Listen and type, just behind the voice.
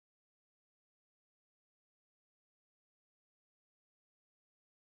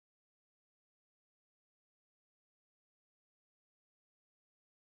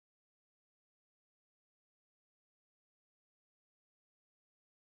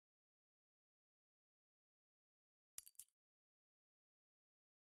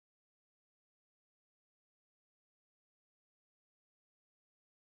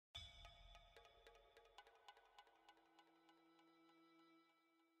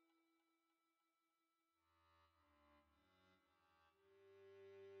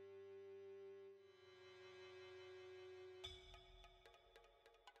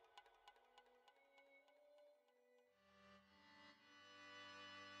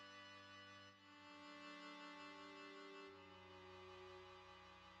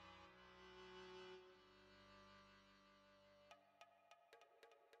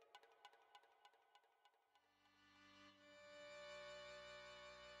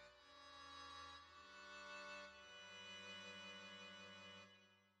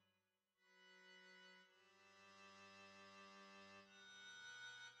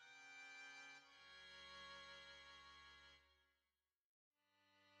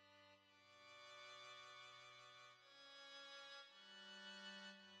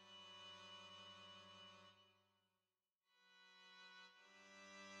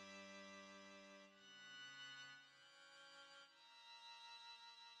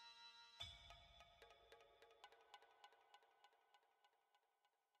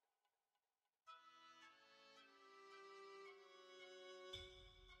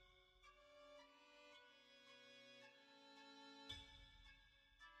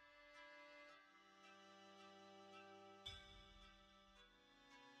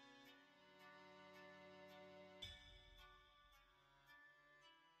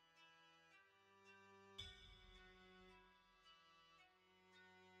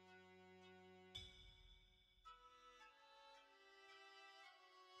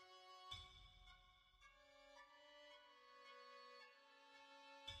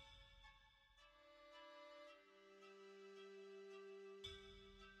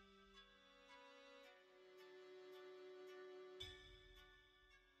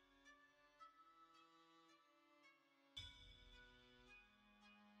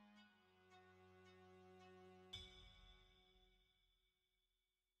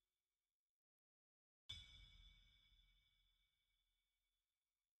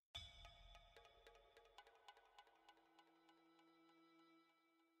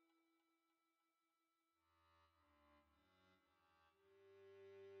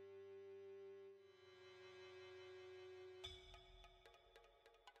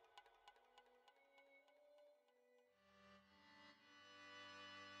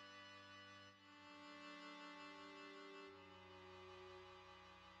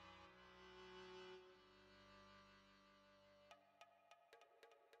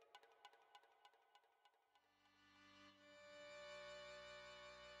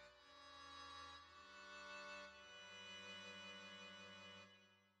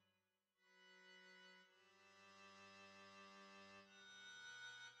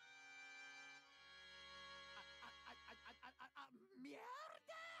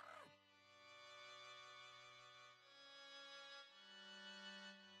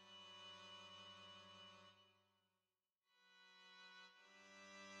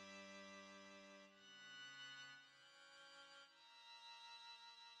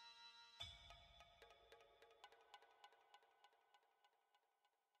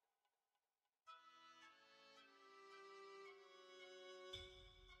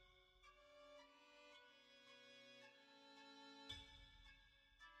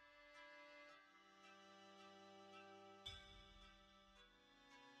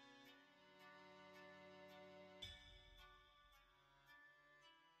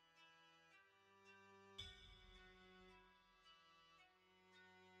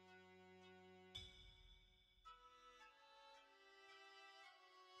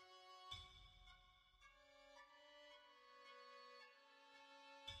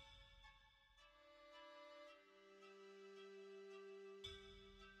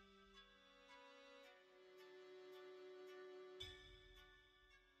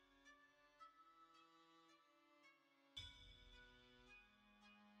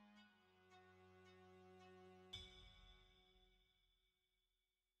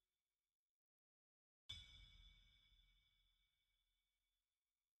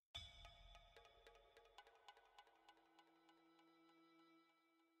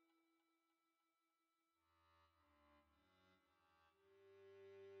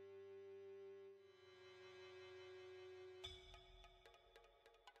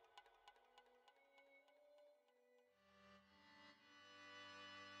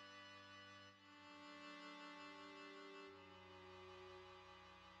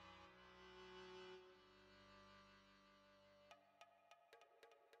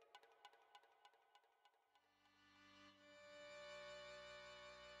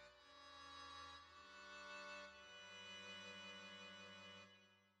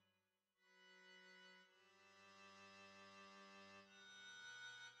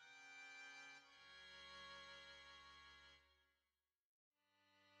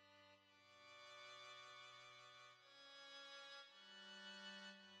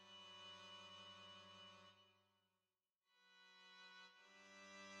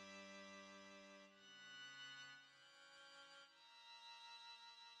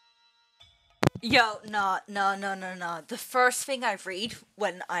Yo, no, no, no, no, no. The first thing I read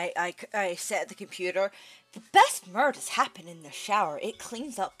when I sit at the computer, the best murders happen in the shower. It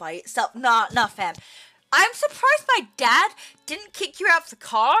cleans up by itself. Nah, nah, fam. I'm surprised my dad didn't kick you out of the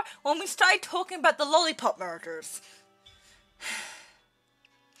car when we started talking about the lollipop murders.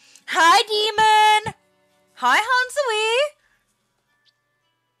 Hi, Demon! Hi, Hansui!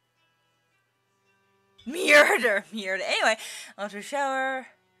 Murder, murder. Anyway, after shower.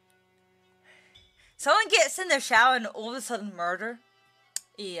 Someone gets in the shower and all of a sudden murder.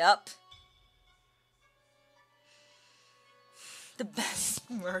 Yep. The best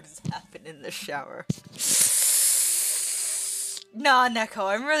murders happen in the shower. Nah,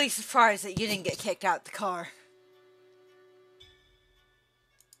 Neko, I'm really surprised that you didn't get kicked out the car.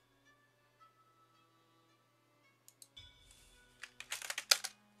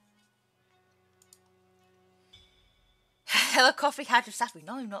 Hello, coffee, had your Safi.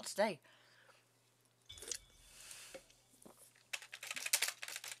 No, not today.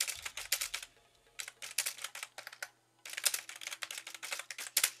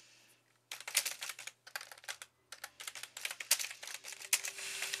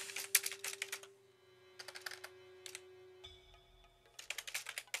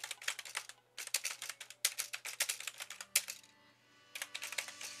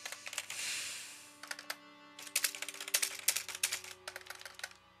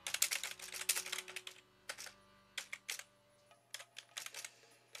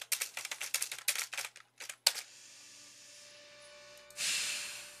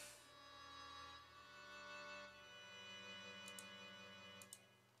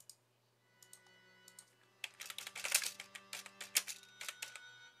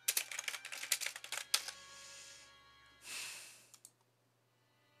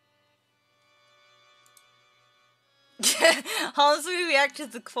 Honestly, we reacted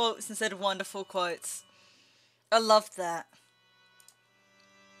to the quotes instead of wonderful quotes. I loved that.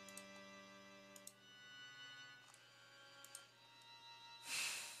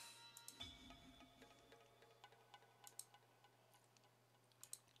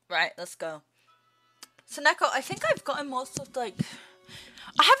 Right, let's go. So, Neko, I think I've gotten most of, like...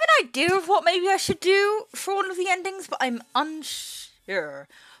 I have an idea of what maybe I should do for one of the endings, but I'm unsure.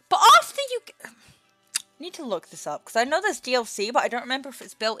 But after you... need to look this up, because I know there's DLC, but I don't remember if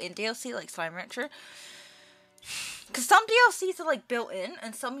it's built-in DLC, like Slime Rancher. Because some DLCs are, like, built-in,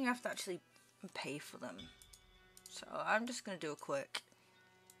 and some you have to actually pay for them. So, I'm just gonna do a quick...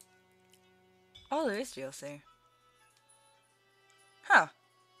 Oh, there is DLC. Huh.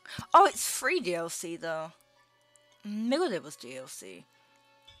 Oh, it's free DLC, though. Maybe there was DLC.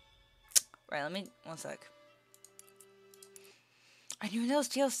 Right, let me... one sec. I knew there was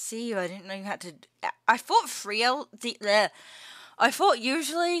DLC, but I didn't know you had to... I thought free I thought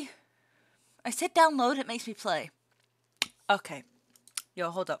usually... I said download, it makes me play. Okay. Yo,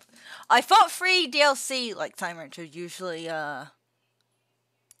 hold up. I thought free DLC, like Time Rancher, usually,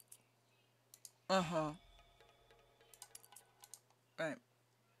 Uh-huh. Right.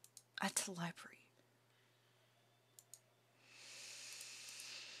 At the library.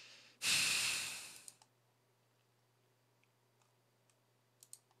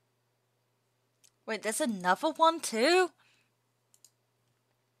 Wait, there's another one too?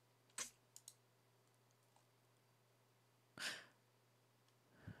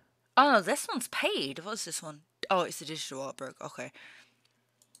 Oh no, this one's paid. What's this one? Oh, it's a digital artwork. Okay.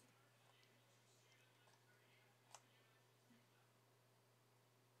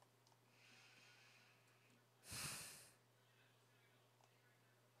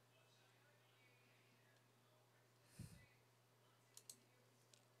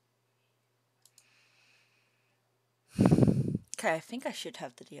 Okay, I think I should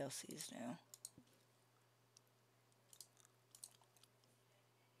have the DLCs now.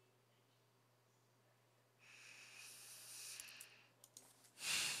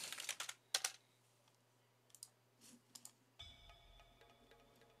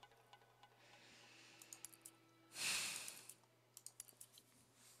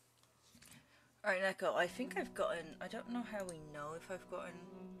 Alright, Neko, I think I've gotten... I don't know how we know if I've gotten...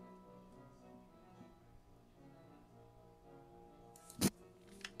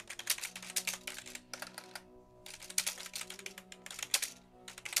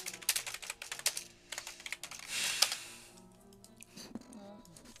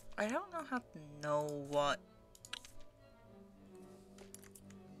 I don't know how to know what...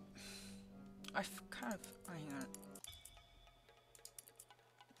 I've kind of... hang on.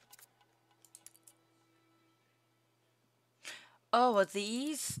 Oh, are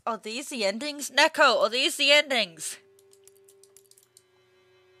these the endings? Neko, are these the endings?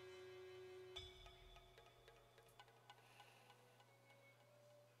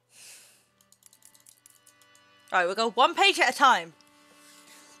 Alright, we'll go one page at a time.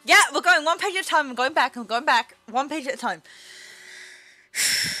 Yeah, we're going one page at a time. I'm going back. One page at a time.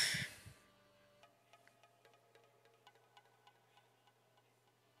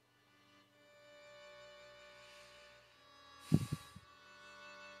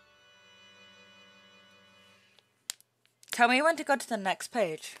 Tell me when to go to the next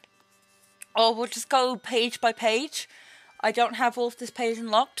page. Or we'll just go page by page. I don't have all of this page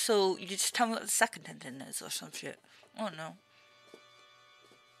unlocked, so you just tell me what the second ending is or some shit. I don't know.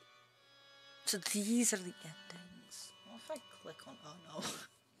 So these are the endings. What if I click on... Oh no.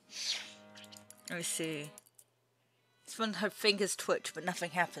 Let me see. It's when her fingers twitch but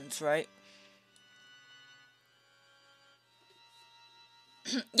nothing happens, right?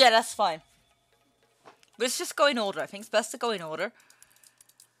 Yeah, that's fine. But let's just go in order. I think it's best to go in order.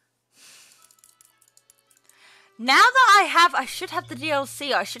 Now that I should have the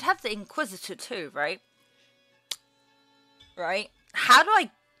DLC, I should have the Inquisitor too, right? Right? How do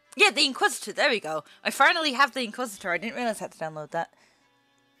I... Yeah, the Inquisitor, there we go. I finally have the Inquisitor. I didn't realize I had to download that.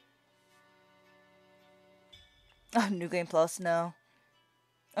 Oh, New Game Plus, no.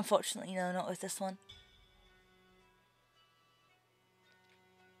 Unfortunately, no, not with this one.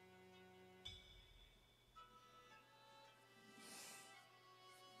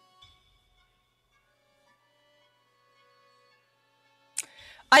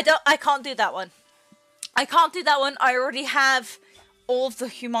 I can't do that one. I can't do that one. I already have all of the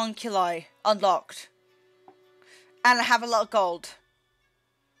homunculi unlocked. And I have a lot of gold.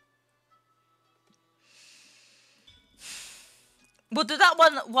 We'll do that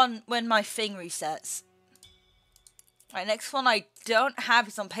one when my thing resets. Right, next one I don't have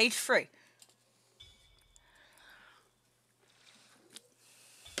is on page 3.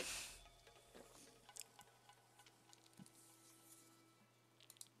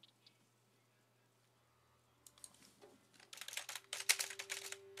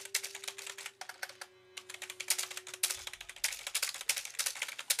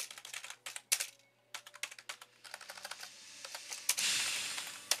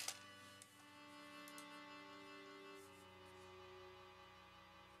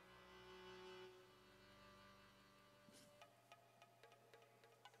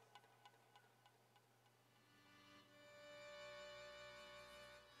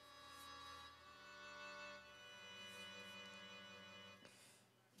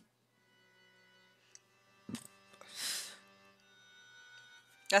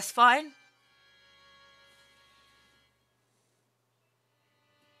 That's fine.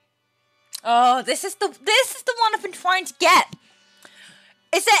 Oh, this is the one I've been trying to get.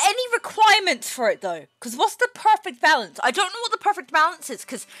 Is there any requirements for it though? Because what's the perfect balance? I don't know what the perfect balance is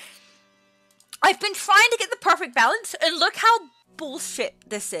because I've been trying to get the perfect balance and look how bullshit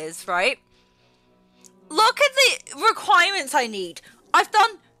this is, right? Look at the requirements I need.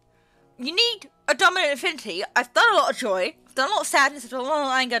 You need a dominant affinity. I've done a lot of joy. I've done a lot of sadness. I've done a lot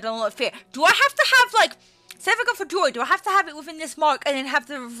of anger. I've done a lot of fear. Do I have to have, like, say if I go for joy, do I have to have it within this mark and then have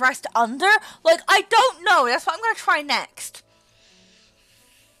the rest under? Like, I don't know. That's what I'm going to try next.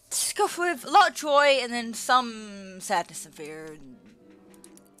 Just go with a lot of joy and then some sadness and fear and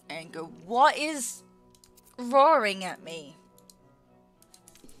anger. What is roaring at me?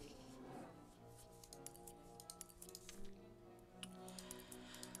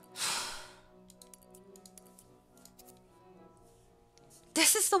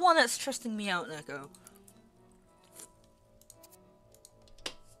 This is the one that's stressing me out, Neko.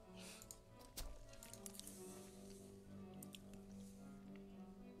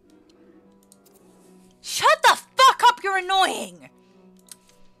 Shut the fuck up, you're annoying!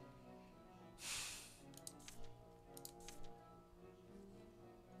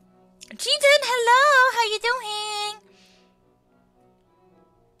 Jiden, hello, how you doing?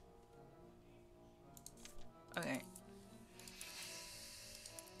 Okay.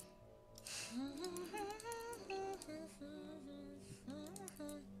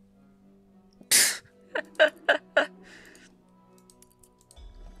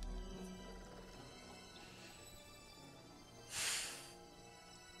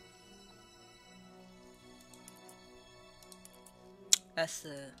 That's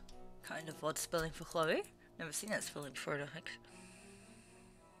the kind of odd spelling for Chloe. Never seen that spelling before, I don't think.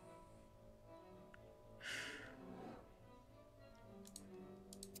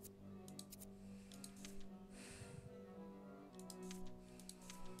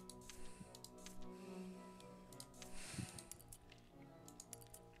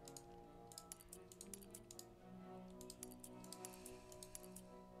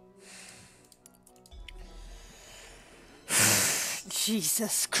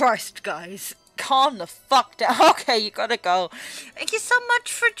 Jesus Christ, guys. calm the fuck down. Okay, you gotta go. Thank you so much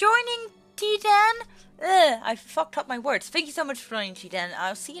for joining, T-Dan. I fucked up my words. Thank you so much for joining, T-Dan.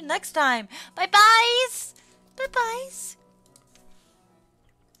 I'll see you next time. Bye-byes. Bye-byes.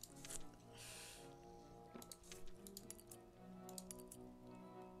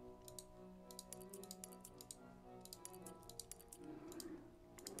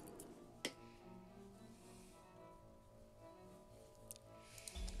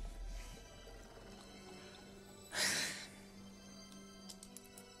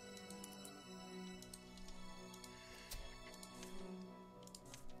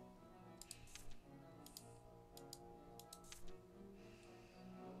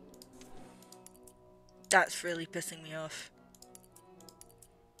 That's really pissing me off.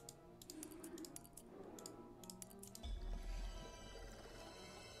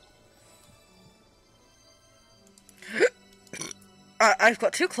 I've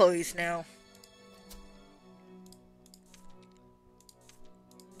got 2 Chloes now.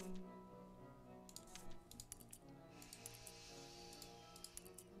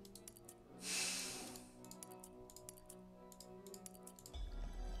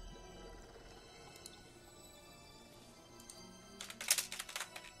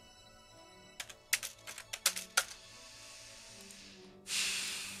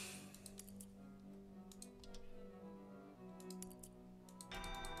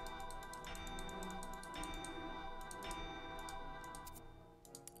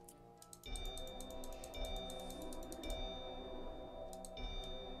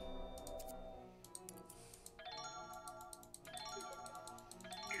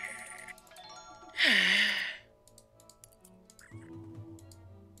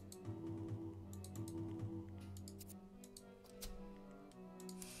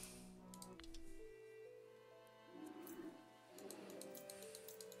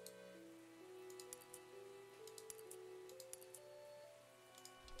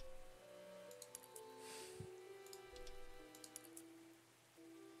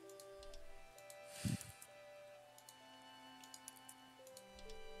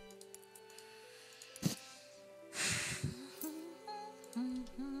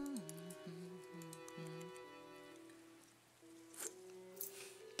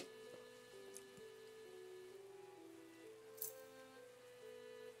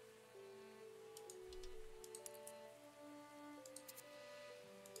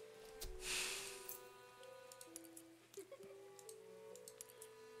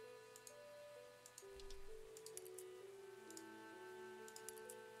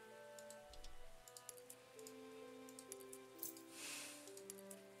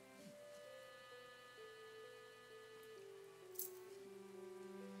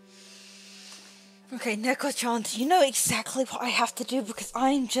 Okay, Neko-chan, you know exactly what I have to do because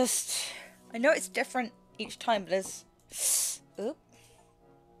I know it's different each time, but it's... Oop.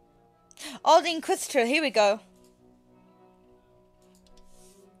 Oh, the Inquisitor, here we go.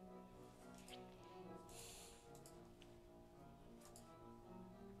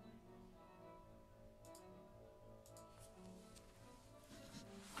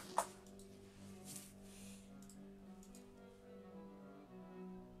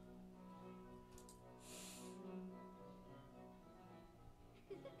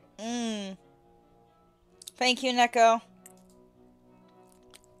 Thank you, Neko.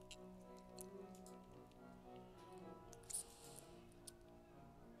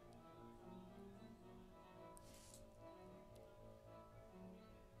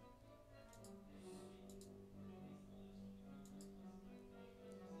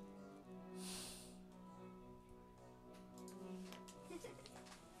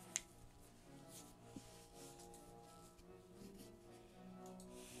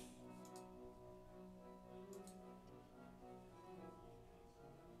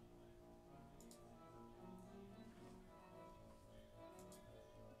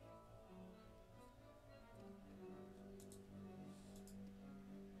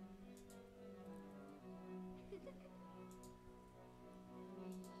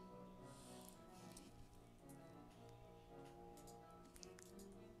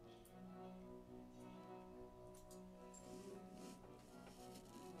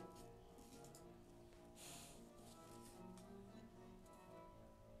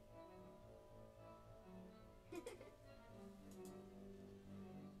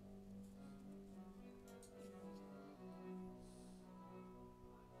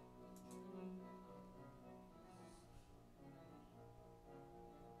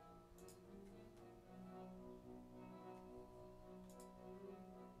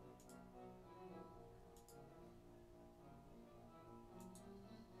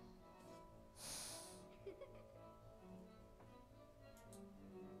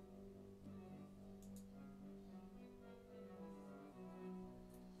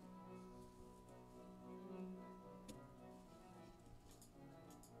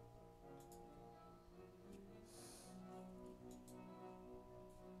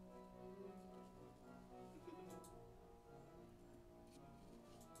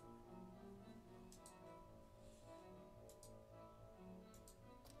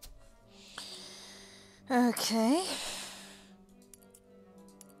 Okay.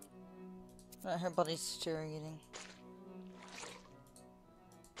 Her body's deteriorating.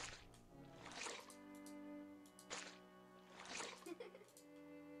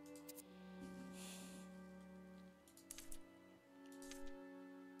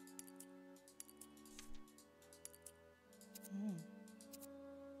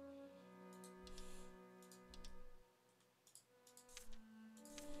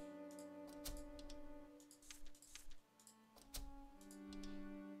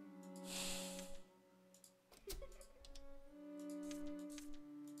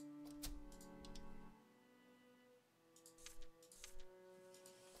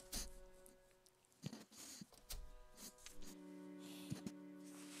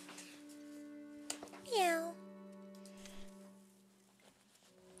 Meow.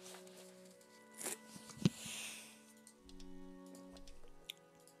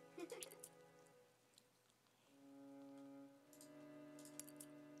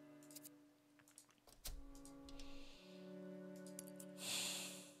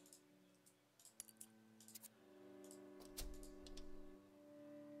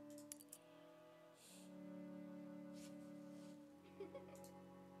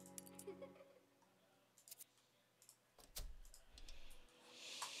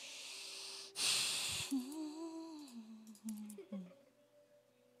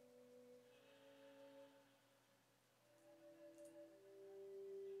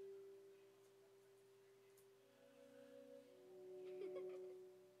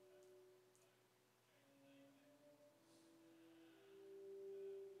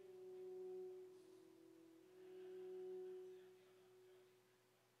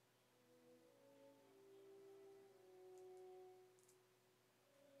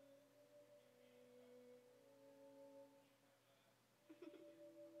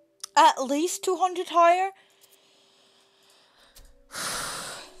 At least 200 higher?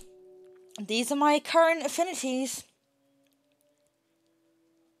 These are my current affinities.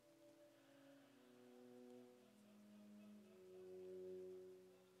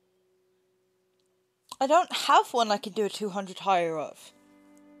 I don't have one I can do a 200 higher of.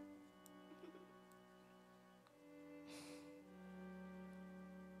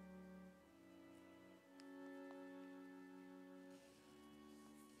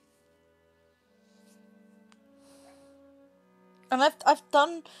 And I've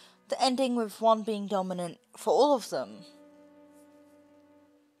done the ending with one being dominant for all of them.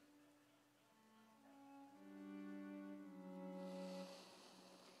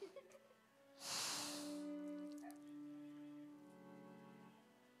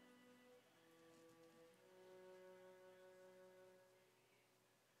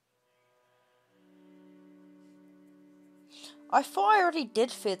 I thought I already did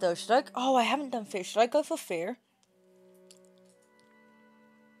fear though. Should I? Oh, I haven't done fear. Should I go for fear?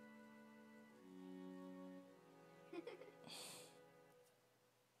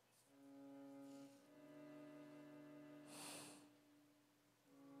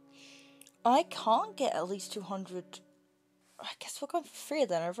 I can't get at least 200. I guess we're going for fear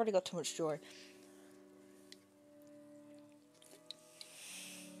then. I've already got too much joy.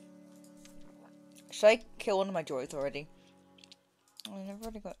 Should I kill one of my joys already? I've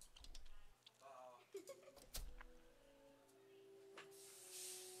already got.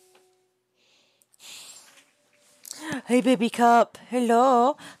 Hey, baby cup.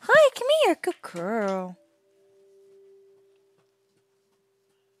 Hello. Hi, come here. Good girl.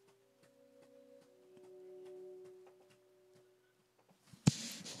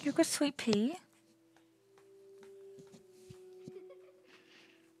 You're good, sweet pea.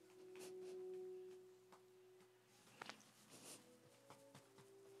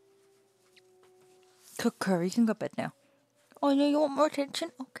 Good girl. You can go to bed now. Oh, no, you want more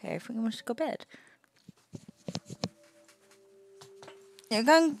attention? Okay, I think you want to go to bed. You're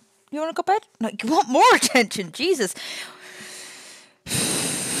going. You want to go to bed? No, you want more attention. Jesus.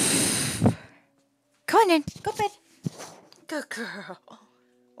 Come on in. Go to bed. Good girl.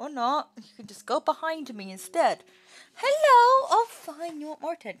 Or not. You can just go behind me instead. Hello. Oh, fine. You want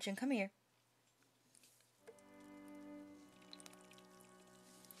more attention. Come here.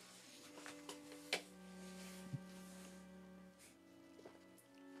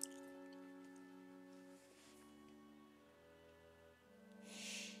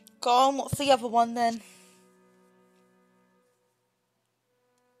 Go on. What's the other one then?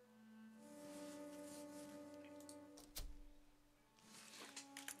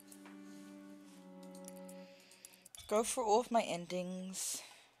 Go for all of my endings.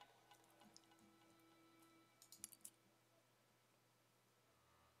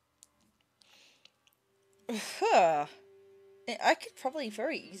 Huh. I could probably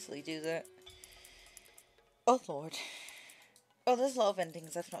very easily do that. Oh lord. Oh, there's a lot of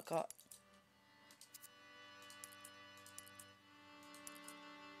endings I've not got.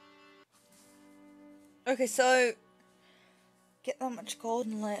 Okay, so get that much gold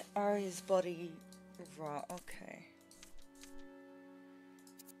and let Arya's body rot. Okay.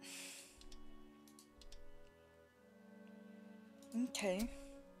 Okay.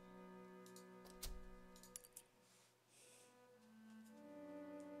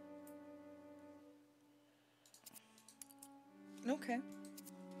 Okay.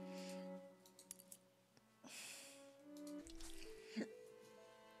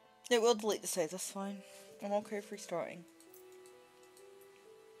 It will delete the save, that's fine. I'm okay with restarting.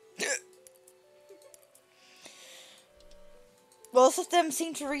 Both of them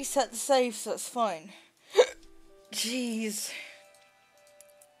seem to reset the save, so that's fine. Jeez.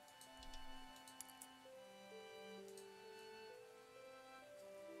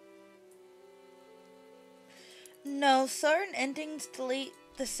 No, certain endings delete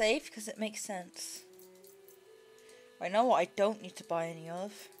the save because it makes sense. I know what I don't need to buy any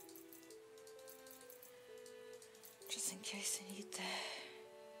of. Just in case I need that.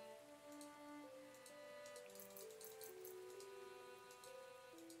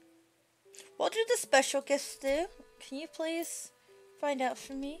 What do the special gifts do? Can you please find out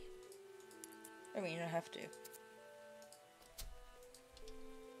for me? I mean, you don't have to.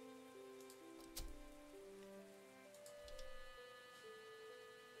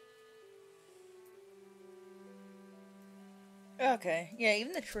 Okay, yeah,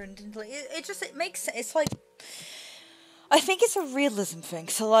 even the trend, it makes sense. It's like, I think it's a realism thing.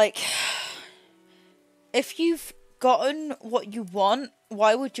 So like, if you've gotten what you want,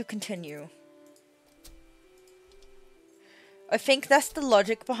 why would you continue? I think that's the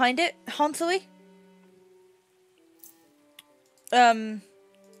logic behind it, Hansui.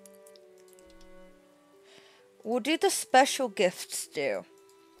 What do the special gifts do?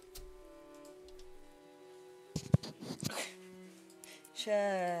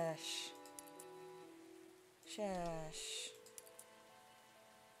 Shush. Shush.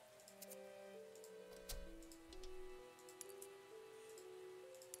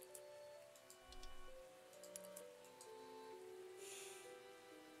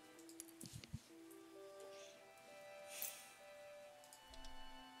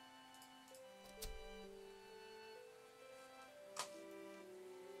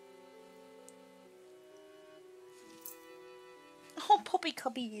 Oh, Poppy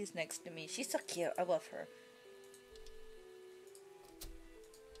Cubby is next to me. She's so cute. I love her.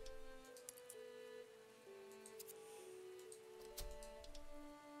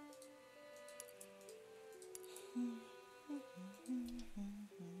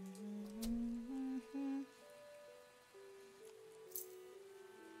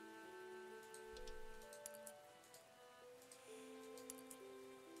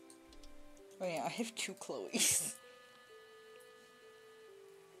 Oh yeah, I have 2 Chloes.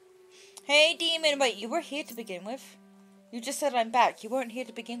 Hey, Demon, wait, you were here to begin with. You just said I'm back. You weren't here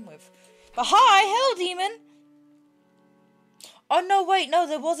to begin with. But hi, hello, Demon. Oh, no, wait, no,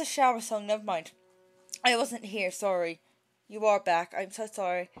 there was a shower song. Never mind. I wasn't here, sorry. You are back. I'm so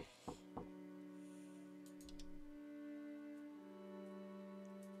sorry.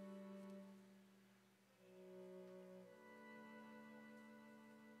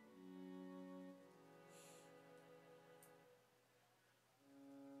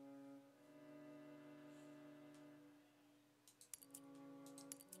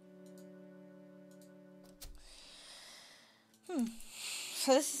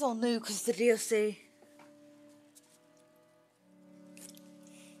 So this is all new because the DLC.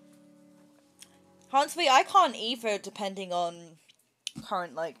 Honestly, I can't either, depending on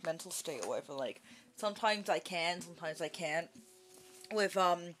current, like, mental state or whatever. Like, sometimes I can, sometimes I can't. With,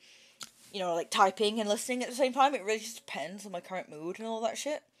 you know, like, typing and listening at the same time. It really just depends on my current mood and all that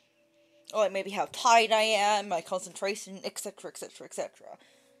shit. Or, like, maybe how tired I am, my concentration, etc., etc., etc.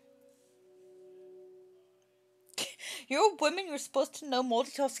 You're a woman, you're supposed to know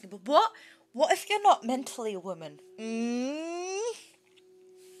multitasking, but what? What if you're not mentally a woman?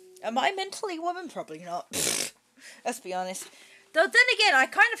 Am I mentally a woman? Probably not. Let's be honest. Though then again, I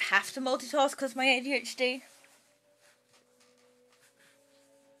kind of have to multitask because of my ADHD.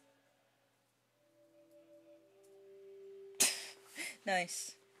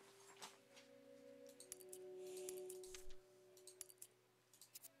 Nice.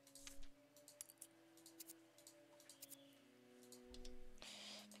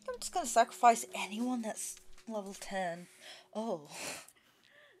 I think I'm just gonna sacrifice anyone that's level 10. Oh.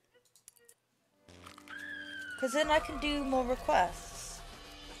 Because then I can do more requests.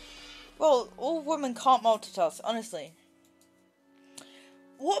 Well, all women can't multitask, honestly.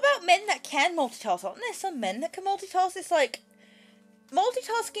 What about men that can multitask? Aren't there some men that can multitask? It's like,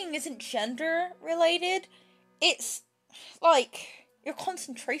 multitasking isn't gender related. It's like your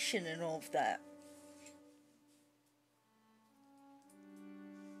concentration and all of that.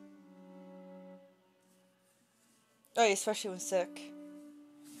 Oh, especially when sick.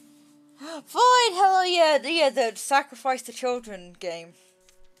 Void, hello, yeah, the sacrifice the children game.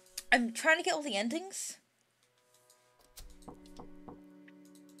 I'm trying to get all the endings.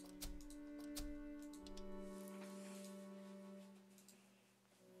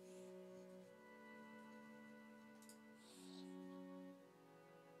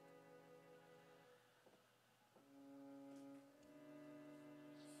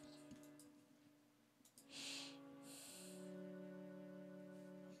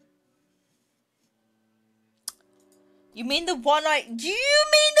 You mean the one I... Do you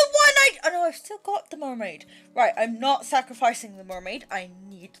mean the one I... Oh no, I've still got the mermaid. Right, I'm not sacrificing the mermaid. I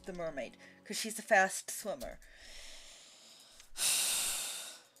need the mermaid. Because she's the fast swimmer.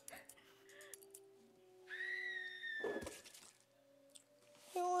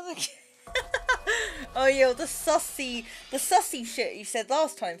 I wanna... Oh yo, the sussy shit you said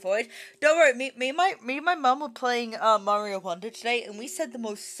last time, Void. Don't worry, me and my mum were playing Mario Wonder today, and we said the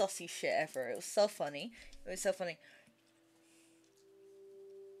most sussy shit ever. It was so funny. It was so funny.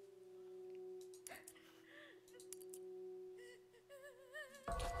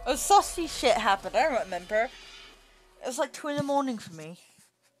 Oh, sussy shit happened. I don't remember. It was like 2 in the morning for me.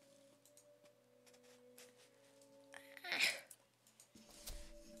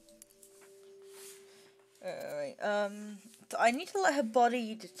 Alright, I need to let her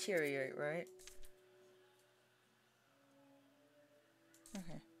body deteriorate, right?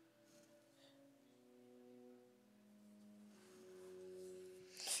 Okay.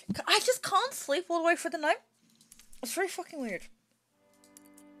 I just can't sleep all the way for the night. It's very fucking weird.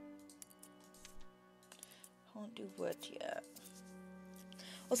 Can't do wood yet.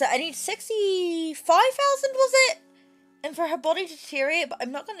 Was that? I need 65,000, was it? And for her body to deteriorate, but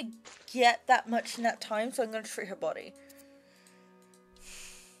I'm not going to get that much in that time, so I'm going to treat her body.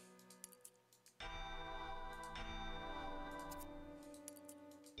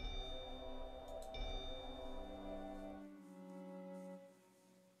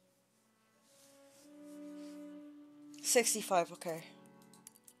 $65, okay.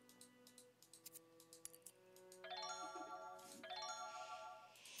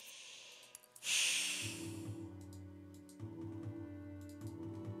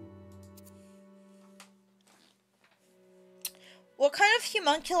 What kind of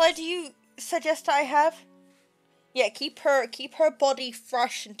homunculi do you suggest I have? Yeah, keep her body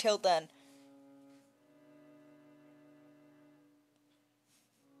fresh until then.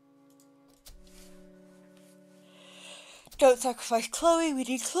 Don't sacrifice Chloe, we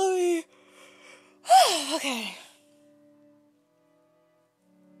need Chloe. Okay.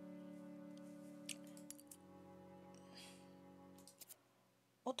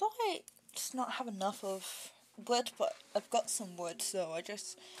 Well, do I just not have enough of wood? But I've got some wood, so I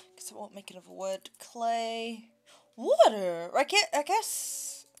guess I won't make enough wood. Clay. Water! I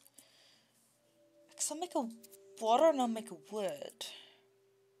guess I'll make a water and I'll make a wood.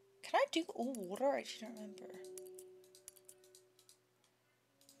 Can I do all water? I actually don't remember.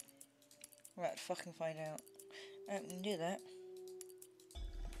 Right, fucking find out. I can do that.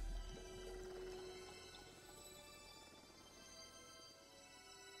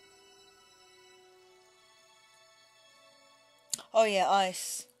 Oh yeah,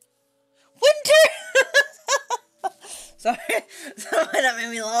 ice. Winter! Sorry, that made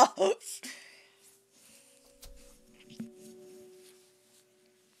me laugh. I've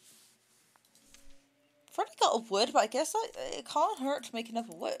already got a wood, but I guess it can't hurt to make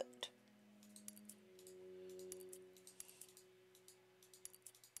another wood.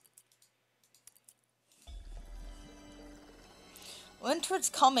 Winter's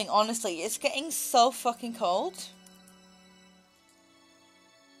coming, honestly. It's getting so fucking cold.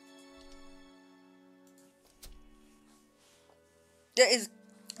 It is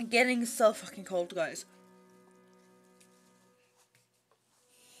getting so fucking cold, guys.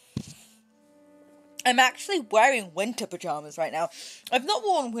 I'm actually wearing winter pajamas right now. I've not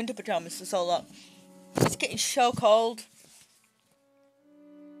worn winter pajamas for so long. It's getting so cold.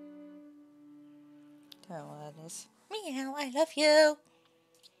 I don't know what that is. Meow, I love you.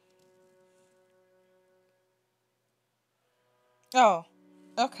 Oh,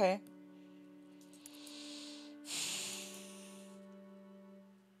 okay.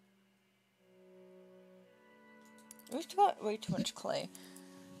 We've got way too much clay.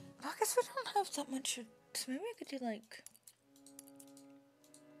 I guess we don't have that much. So maybe I could do like.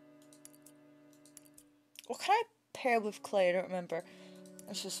 What can I pair with clay? I don't remember.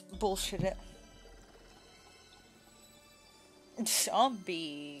 Let's just bullshit it.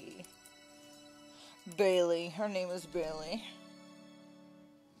 Zombie. Bailey. Her name is Bailey.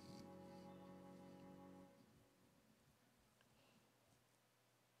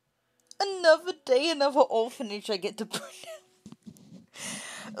 Another day, another orphanage I get to burn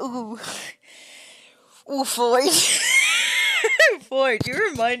down. Ooh. Ooh, Floyd. Floyd, you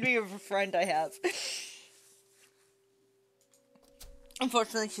remind me of a friend I have.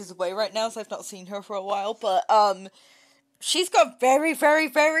 Unfortunately, she's away right now, so I've not seen her for a while, but, she's got very, very,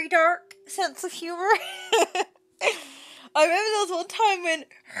 very dark sense of humor. I remember there was one time when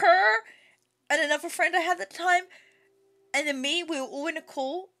her and another friend I had at the time, and then me, we were all in a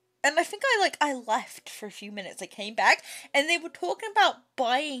call, and I think I left for a few minutes. I came back, and they were talking about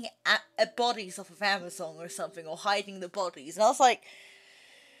buying bodies off of Amazon or something, or hiding the bodies, and I was like,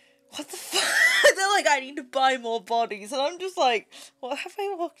 what the fuck? They're like, I need to buy more bodies, and I'm just like, what have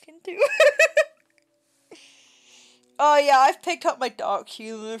I walked into? Oh yeah, I've picked up my dark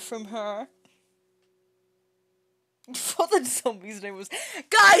humor from her. I thought the zombie's name was...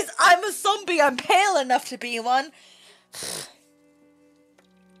 Guys, I'm a zombie! I'm pale enough to be one!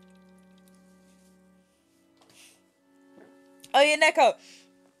 Oh yeah, Neko!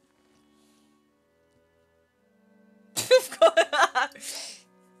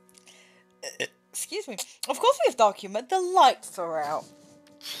 Excuse me. Of course we have dark humor. The lights are out.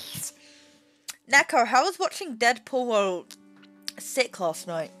 Jeez. Neko, how was watching Deadpool while sick last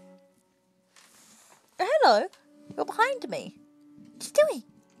night? Oh, hello. You're behind me. What are you doing?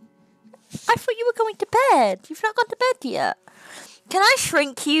 I thought you were going to bed. You've not gone to bed yet. Can I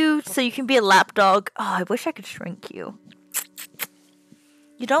shrink you so you can be a lapdog? Oh, I wish I could shrink you.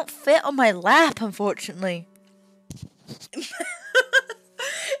 You don't fit on my lap, unfortunately.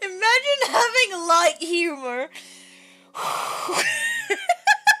 Imagine having light humor.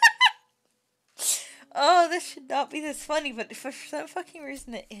 Oh, this should not be this funny, but for some fucking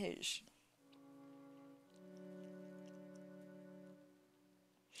reason it is.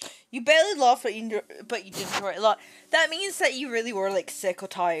 You barely laughed, but you did enjoy it a lot. That means that you really were, like, sick or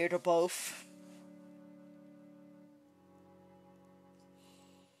tired or both.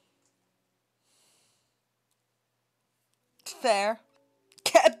 Fair.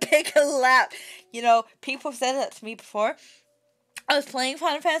 Get a bigger lap. You know, people have said that to me before. I was playing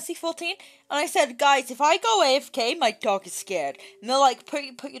Final Fantasy 14, and I said, guys, if I go AFK, my dog is scared. And they're like,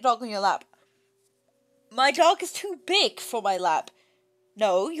 put your dog on your lap. My dog is too big for my lap.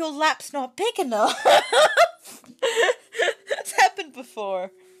 No, your lap's not big enough. That's happened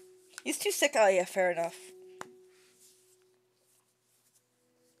before. He's too sick. Oh yeah, fair enough.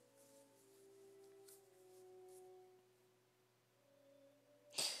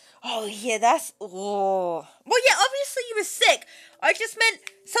 Oh yeah, that's... Oh. Well yeah, obviously you were sick. I just meant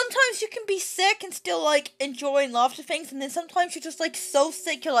sometimes you can be sick and still, like, enjoy and laugh at things, and then sometimes you're just, like, so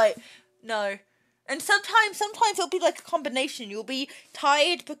sick you're like, no. And sometimes it'll be like a combination. You'll be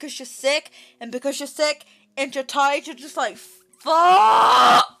tired because you're sick, and because you're sick and you're tired, you're just like,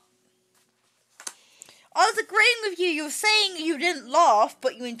 fuck! I was agreeing with you. You were saying you didn't laugh,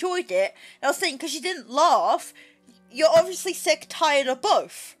 but you enjoyed it. And I was saying because you didn't laugh, you're obviously sick, tired, or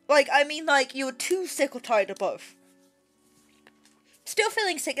both. Like, I mean, like, you were too sick or tired or both. Still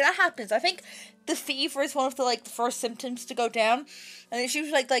feeling sick, that happens. I think the fever is one of the, like, the first symptoms to go down. And it's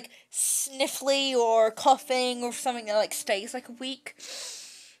usually, like sniffly or coughing or something that, like, stays, like, a week.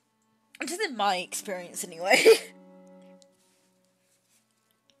 Which is in my experience, anyway.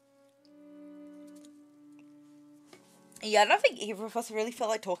 Yeah, I don't think either of us really felt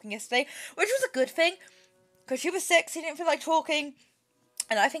like talking yesterday, which was a good thing. Because she was sick, so she didn't feel like talking.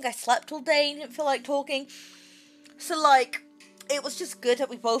 And I think I slept all day and didn't feel like talking. So, like, it was just good that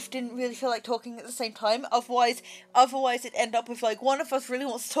we both didn't really feel like talking at the same time. Otherwise it'd end up with, like, one of us really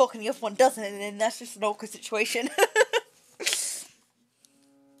wants to talk and the other one doesn't, and then that's just an awkward situation.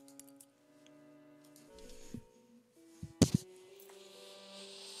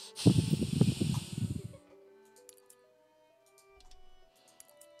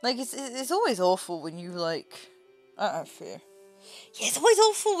 Like, it's always awful when you, like... I don't fear. Yeah, it's always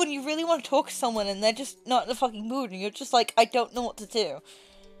awful when you really want to talk to someone and they're just not in the fucking mood and you're just like, I don't know what to do.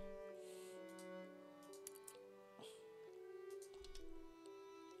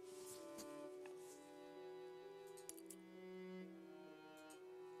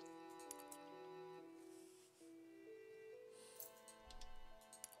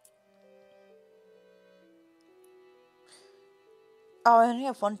 Oh, I only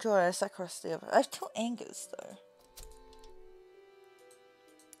have one Joyous across the other. I have two Angers, though.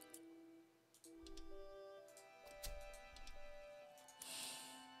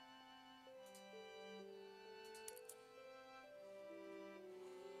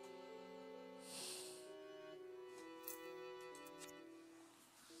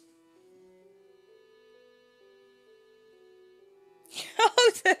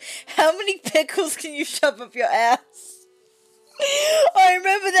 How many pickles can you shove up your ass? I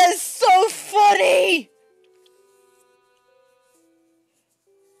remember that's so funny!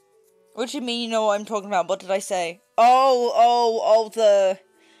 What do you mean you know what I'm talking about? What did I say? Oh, the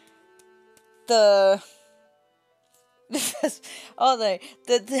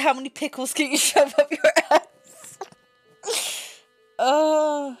how many pickles can you shove up your ass?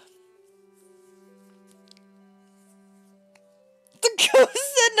 The ghost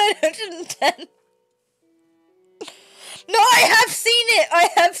said 910. No, I have seen it! I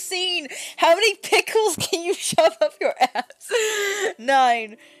have seen! How many pickles can you shove up your ass?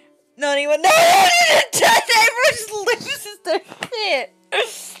 9. Not even 910! Everyone just loses their shit!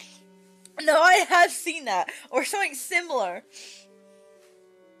 No, I have seen that. Or something similar.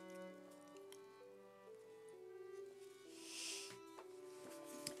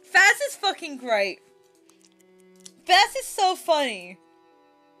 Faz is fucking great. Faz is so funny.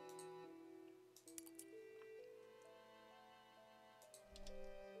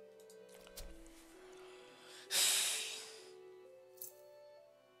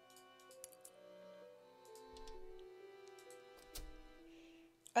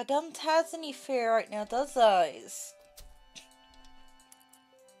 I don't have any fear right now, does I?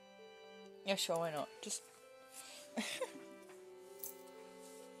 Yeah, sure, why not? Just...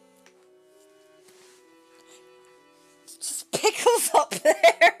 just pickles up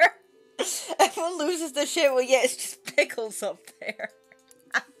there! Everyone loses their shit, well yeah, it's just pickles up there.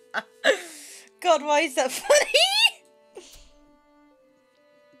 God, why is that funny?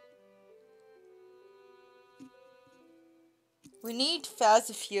 We need Faz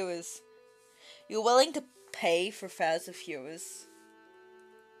of viewers. You're willing to pay for Faz of viewers?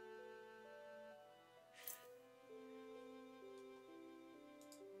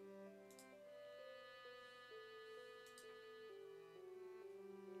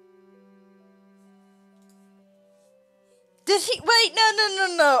 Did he? Wait,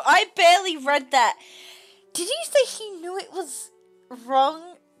 no. I barely read that. Did you say he knew it was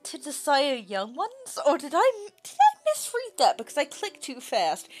wrong to desire young ones? Or did I misread that because I clicked too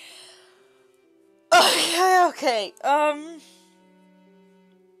fast? Okay.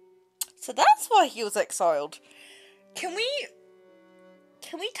 So that's why he was exiled. Can we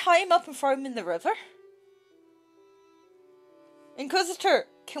tie him up and throw him in the river? Inquisitor,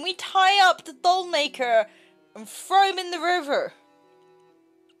 can we tie up the doll maker and throw him in the river?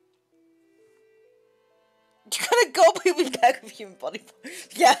 You're gonna go with me back with human body.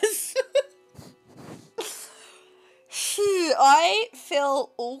 Yes. I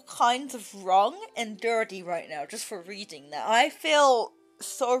feel all kinds of wrong and dirty right now just for reading that. I feel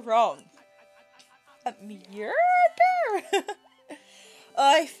so wrong. Murder?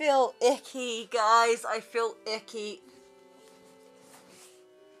 I feel icky, guys. I feel icky.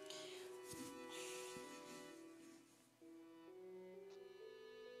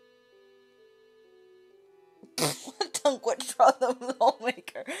 Don't withdraw the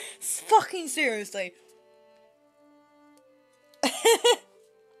lawmaker. Fucking seriously.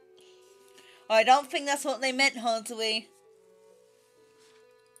 I don't think that's what they meant, Hansaway.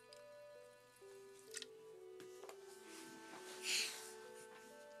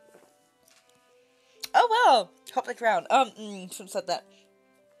 Oh well. Hop the ground. Shouldn't have said that.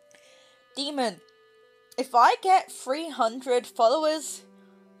 Demon. If I get 300 followers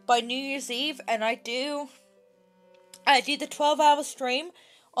by New Year's Eve and I do the 12-hour stream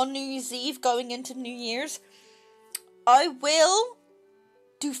on New Year's Eve going into New Year's, I will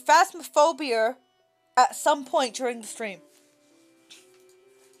do Phasmophobia at some point during the stream.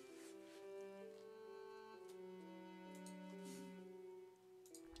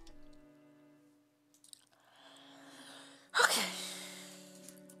 Okay.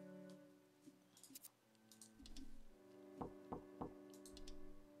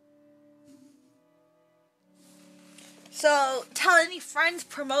 So, tell any friends,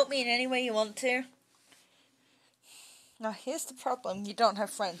 promote me in any way you want to. Now, here's the problem. You don't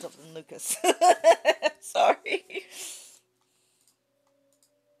have friends other than Lucas. Sorry.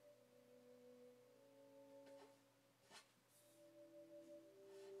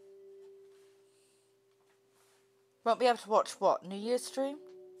 Won't be able to watch what? New Year's stream?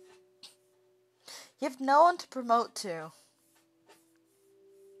 You have no one to promote to.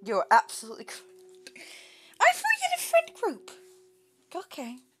 You're absolutely correct. I thought you had a friend group.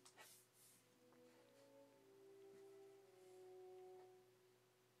 Okay.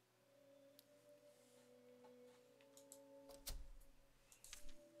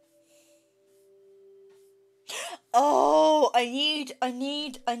 Oh, I need,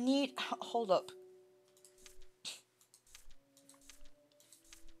 hold up.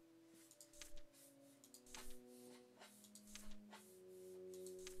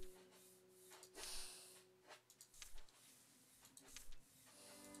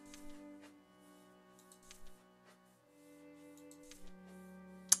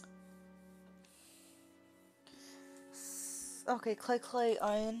 Okay, clay,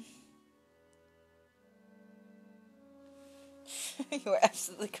 iron. You're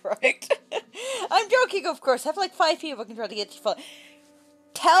absolutely correct. I'm joking, of course. Have like 5 people I can try to get you.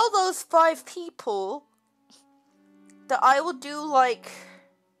 Tell those 5 people that I will do like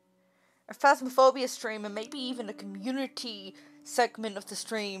a Phasmophobia stream and maybe even a community segment of the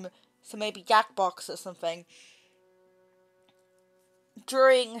stream. So maybe Jackbox or something.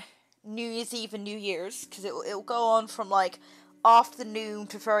 During New Year's Eve and New Year's. Because it'll go on from like afternoon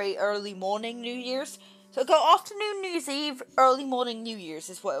to very early morning New Year's. So it'll go afternoon New Year's Eve, early morning New Year's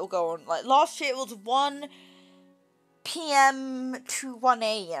is what it'll go on. Like last year it was 1 p.m. to 1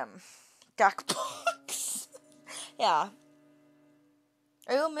 a.m. Jackbox. Yeah.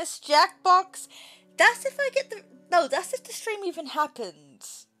 Oh, Miss Jackbox. That's if I get the... No, that's if the stream even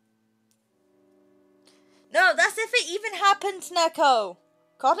happens. No, that's if it even happens, Neko.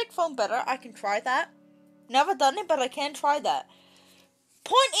 Gothic phone better. I can try that. Never done it, but I can try that.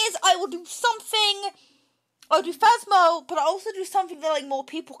 Point is, I will do something... I'll do Phasmo, but I'll also do something that, like, more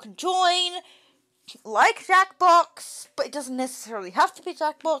people can join. Like Jackbox, but it doesn't necessarily have to be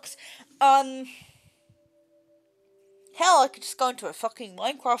Jackbox. Hell, I could just go into a fucking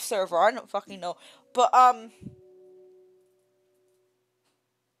Minecraft server, I don't fucking know. But,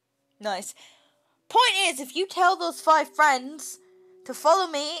 nice. Point is, if you tell those 5 friends to follow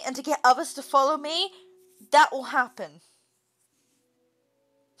me and to get others to follow me, that will happen.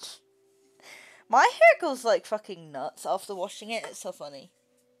 My hair goes like fucking nuts after washing it, it's so funny.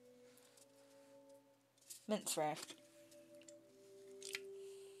 Mince raft.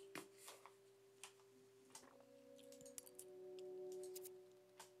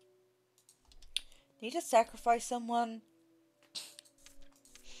 Need to sacrifice someone?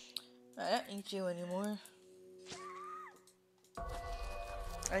 I don't need you anymore.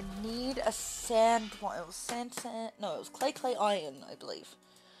 I need a sand one. It was sand. No, it was clay iron, I believe.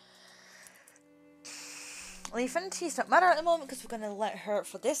 The affinities don't matter at the moment because we're going to let her,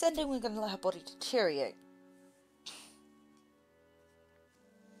 for this ending, we're going to let her body deteriorate.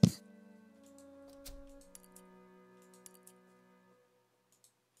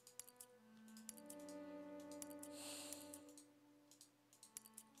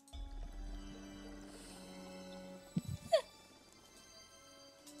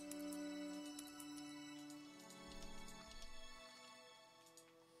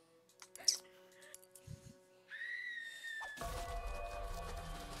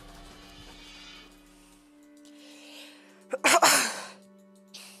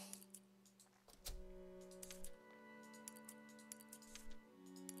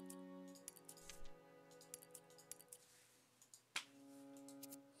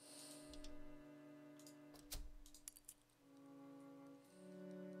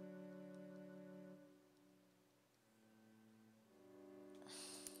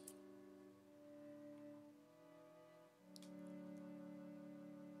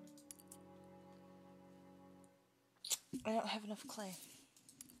 I don't have enough clay.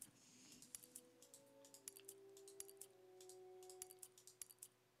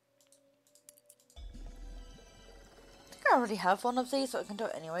 I think I already have one of these, so I can do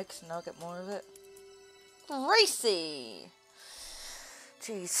it anyway, because now I'll get more of it. Racy!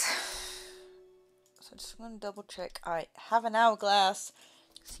 Jeez. So I'm just going to double check. I have an hourglass,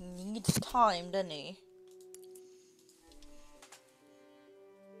 because he needs time, doesn't he?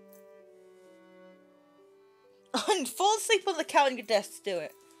 Fall asleep on the couch on your desk, do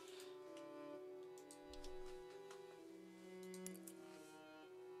it.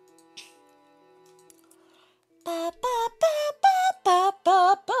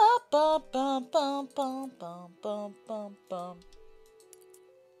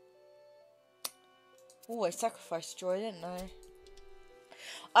 Oh, I sacrificed Joy, didn't I?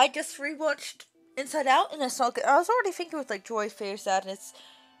 I just rewatched Inside Out, and it's not good. I was already thinking with like Joy, Fear, Sadness,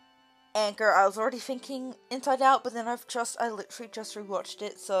 Anger. I was already thinking Inside Out, but then I literally just rewatched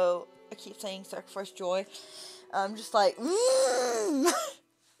it, so I keep saying sacrifice Joy. I'm just like,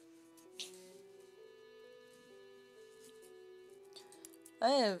 I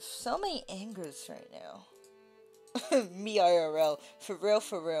have so many angers right now. Me IRL. For real,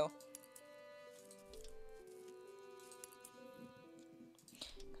 for real.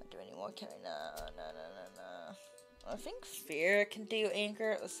 Can't do any more, can I? No. I think fear can do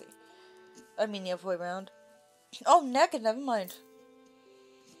anger. Let's see. I mean the other way around. Oh, naked, never mind.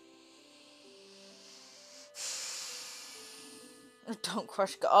 Don't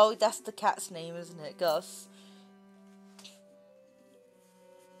crush Gus. Oh, that's the cat's name, isn't it? Gus.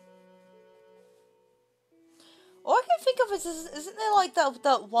 All I can think of is, isn't there like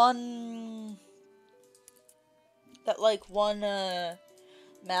that one... That like one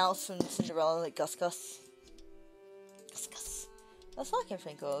mouse from Cinderella, like Gus Gus? Gus Gus. That's all I can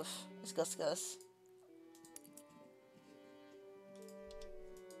think of. It's Gus Gus.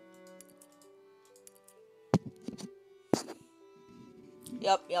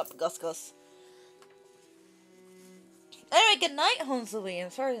 Yep, Gus Gus. Anyway, good night, Hansel.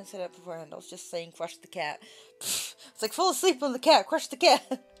 I'm sorry I didn't say that beforehand. I was just saying crush the cat. It's like fall asleep on the cat, crush the cat.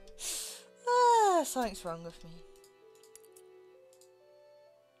 Something's wrong with me.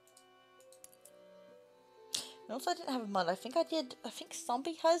 And also I didn't have a mud. I think I did. I think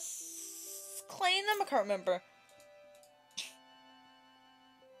Zombie has claimed them. I can't remember.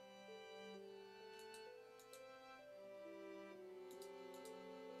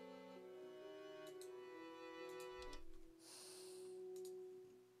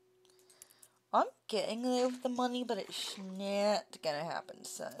 I'm getting there with the money, but it's not gonna happen,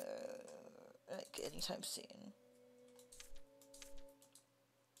 so like anytime soon.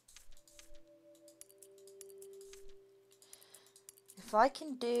 If I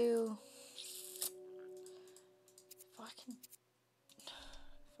can do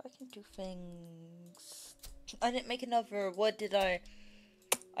things. I didn't make another wood, did I?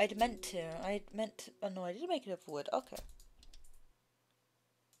 I'd meant to. Oh no, I didn't make another wood. Okay.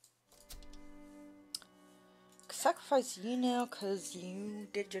 Sacrifice you now because you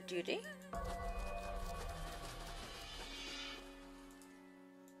did your duty.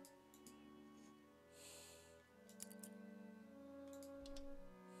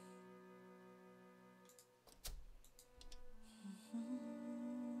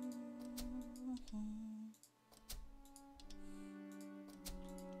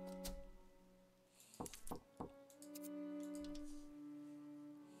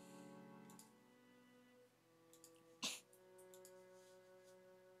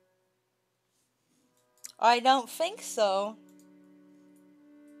 I don't think so.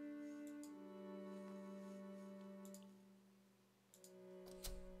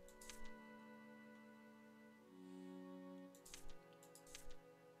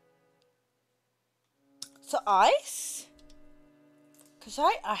 So ice? Cause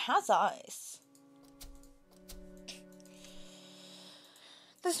I has ice.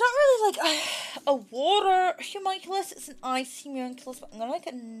 There's not really like a water homunculus, it's an ice homunculus, but I'm gonna make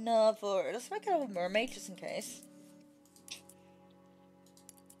another. Let's make another mermaid just in case.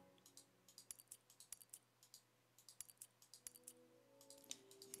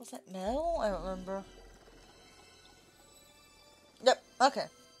 Was that metal? I don't remember. Yep, okay.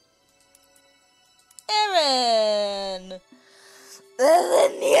 Aaron!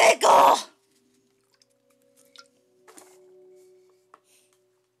 Aaron Diego!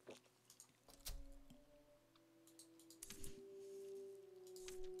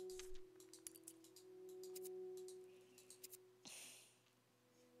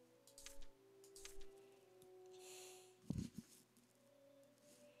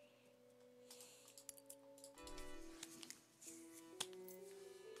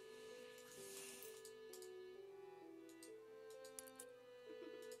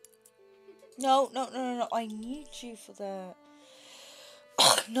 No, I need you for that.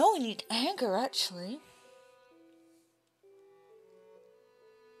 No, I need anger, actually.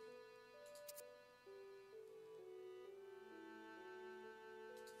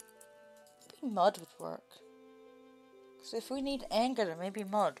 Maybe mud would work. Because if we need anger, then maybe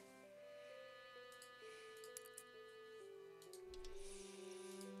mud.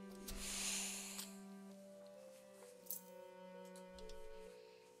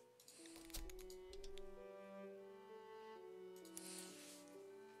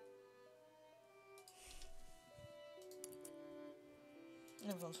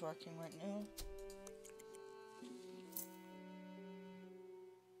 Everyone's working right now.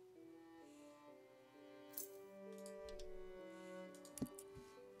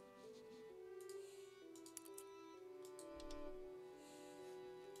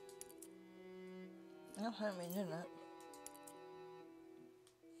 I haven't been doing that.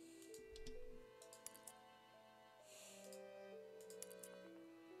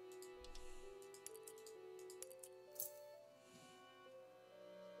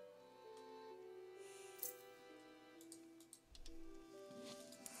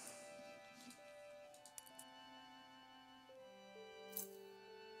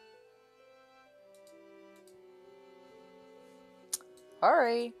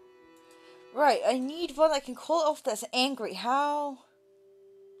 Sorry. Right, I need one that can call it off that's angry. How?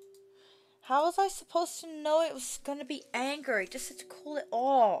 How was I supposed to know it was gonna be angry? Just had to call it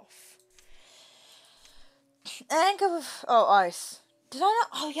off. Anger with... Oh, ice. Did I not?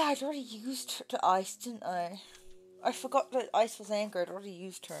 Oh, yeah, I'd already used the ice, didn't I? I forgot that ice was anger. I'd already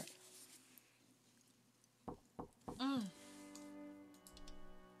used her.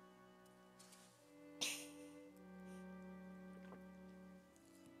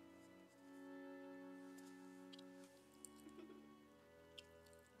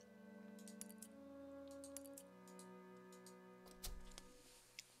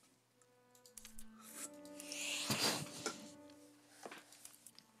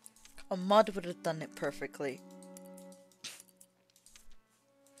 A mod would have done it perfectly.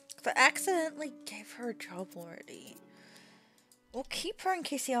 If I accidentally gave her a job already. We'll keep her in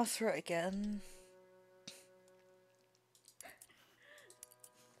case he asks for it again.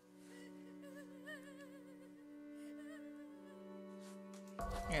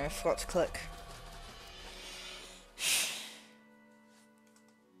 Yeah, I forgot to click.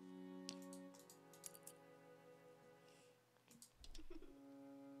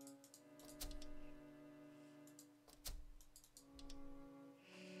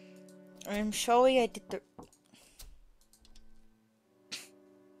 I'm sorry I did the...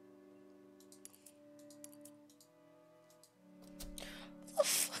 What the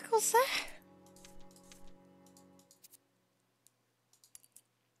fuck was that?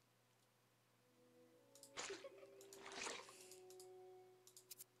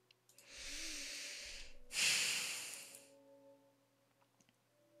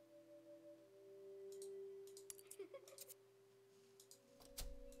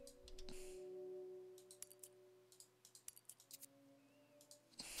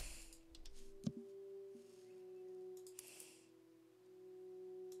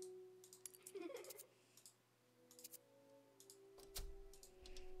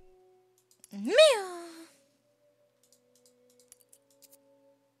 Meow.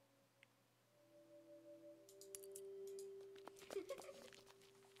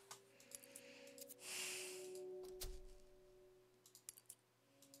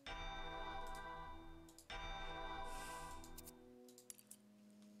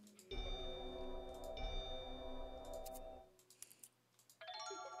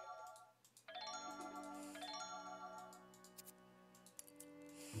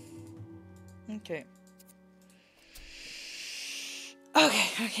 Okay.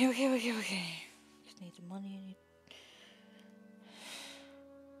 Okay. Just need the money. I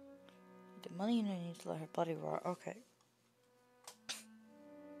need the money and I need to let her body rot. Okay.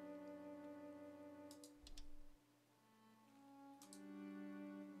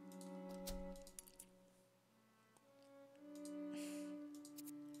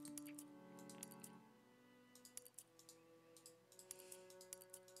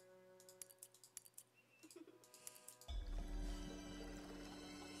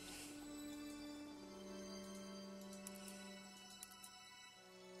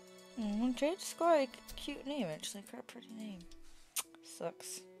 Jade's got a cute name, actually. Quite a pretty name.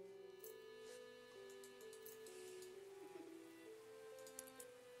 Sucks.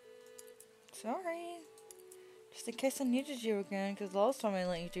 Sorry. Just in case I needed you again, because last time I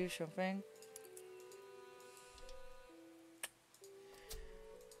let you do something.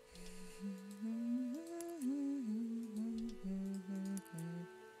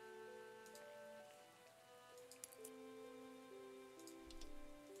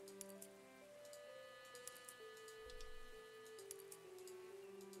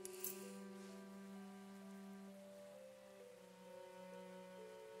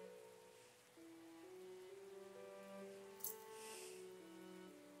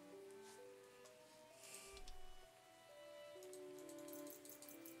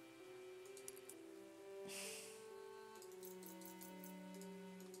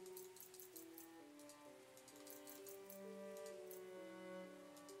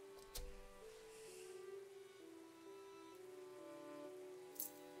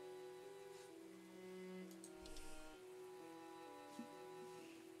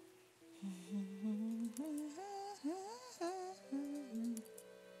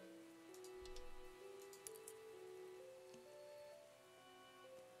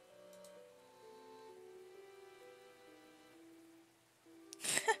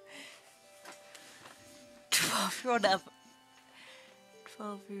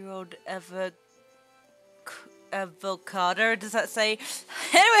 Twelve-year-old avocado. Does that say?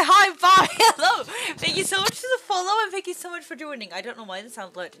 Anyway, hi, bye, hello. Thank you so much for the follow and thank you so much for joining. I don't know why the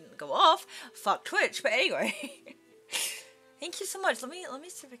sound alert didn't go off. Fuck Twitch, but anyway. Thank you so much. Let me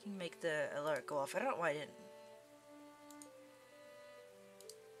see if I can make the alert go off. I don't know why I didn't.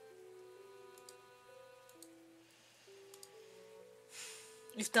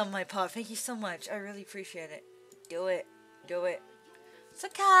 You've done my part. Thank you so much. I really appreciate it. Do it. Do it. It's a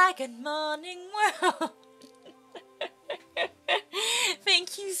good morning world.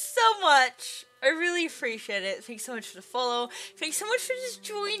 Thank you so much. I really appreciate it. Thanks so much for the follow. Thanks so much for just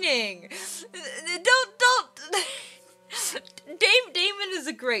joining. Don't. Damon is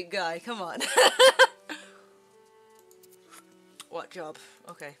a great guy. Come on. What job?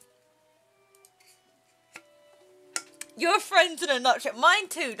 Okay. Your friends in a nutshell. Mine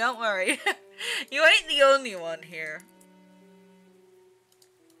too, don't worry. You ain't the only one here.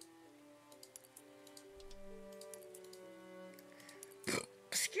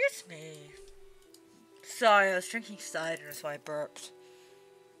 Excuse me. Sorry, I was drinking cider, that's why I burped.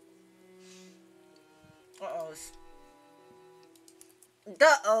 Uh-ohs.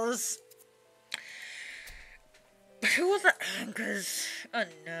 Uh-ohs. Who was the anchors? Oh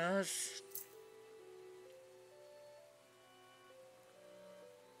no.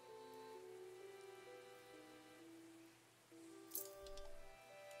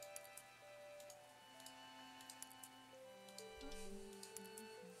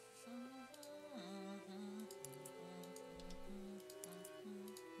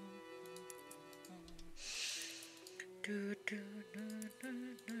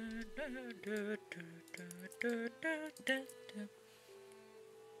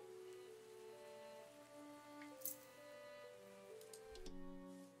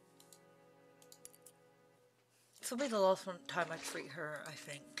 This will be the last time I treat her, I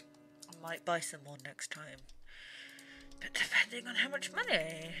think. I might buy some more next time. But depending on how much money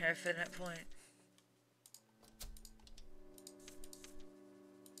I have at that point.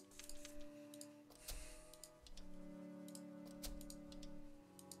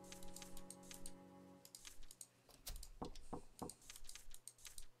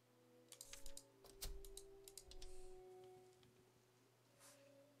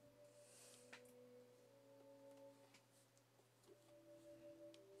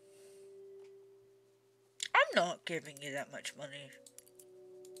 I'm not giving you that much money.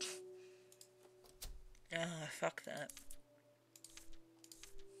 Ah, fuck that.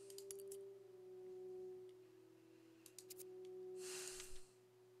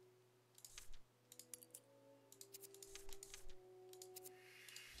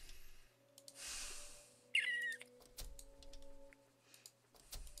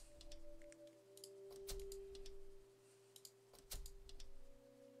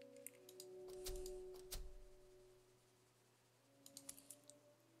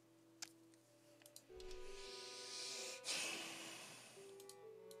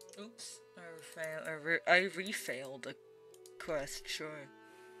 Oops, I refailed a quest, sure.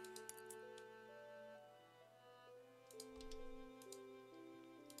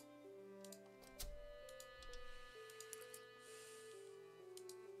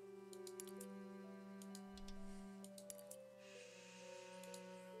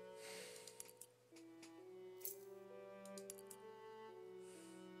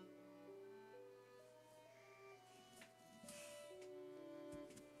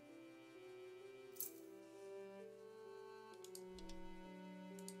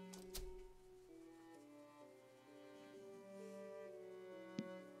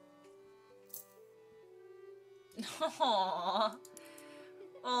 Aww.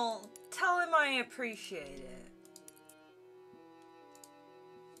 Oh, tell him I appreciate it.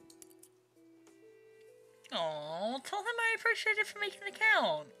 Aww, tell him I appreciate it for making the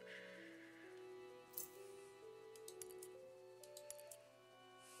count.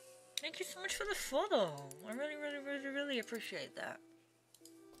 Thank you so much for the photo. I really appreciate that.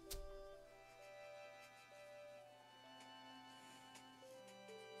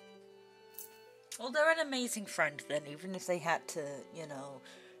 Well, they're an amazing friend then, even if they had to, you know,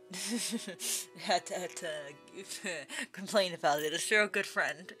 had to complain about it. They're still a good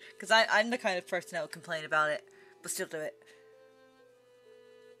friend. Because I'm the kind of person that would complain about it, but still do it.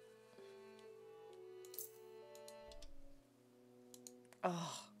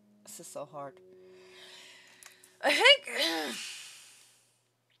 Oh, this is so hard. I think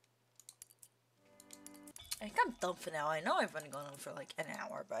I'm done for now. I know I've only gone on for like an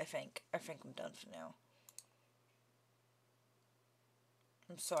hour, but I think I'm done for now.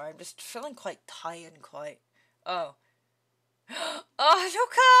 I'm sorry, I'm just feeling quite tired and quite... Oh. Oh,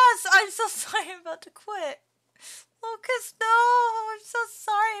 Lucas! I'm so sorry I'm about to quit. Lucas, no! I'm so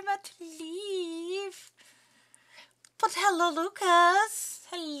sorry I'm about to leave. But hello, Lucas.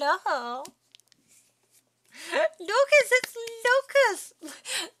 Hello. Lucas, it's Lucas!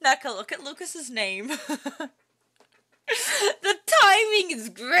 Neko, look at Lucas's name. The timing is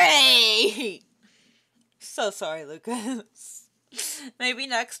great! So sorry, Lucas. Maybe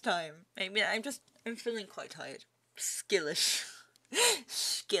next time. Maybe I'm feeling quite tired. Skillish.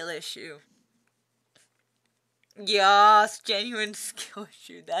 Skill issue. Yes, genuine skill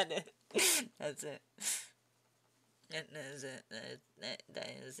issue. That is. That's it. That is it. That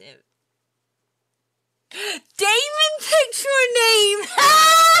is it. Damon picked your name!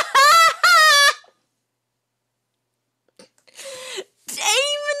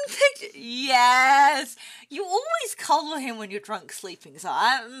 Damon picked... Yes! You always cuddle him when you're drunk sleeping, so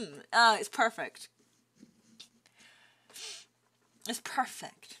it's perfect. It's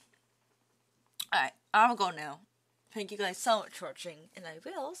perfect. Alright, I'll go now. Thank you guys so much for watching, and I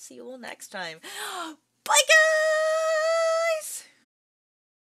will see you all next time. Bye, guys!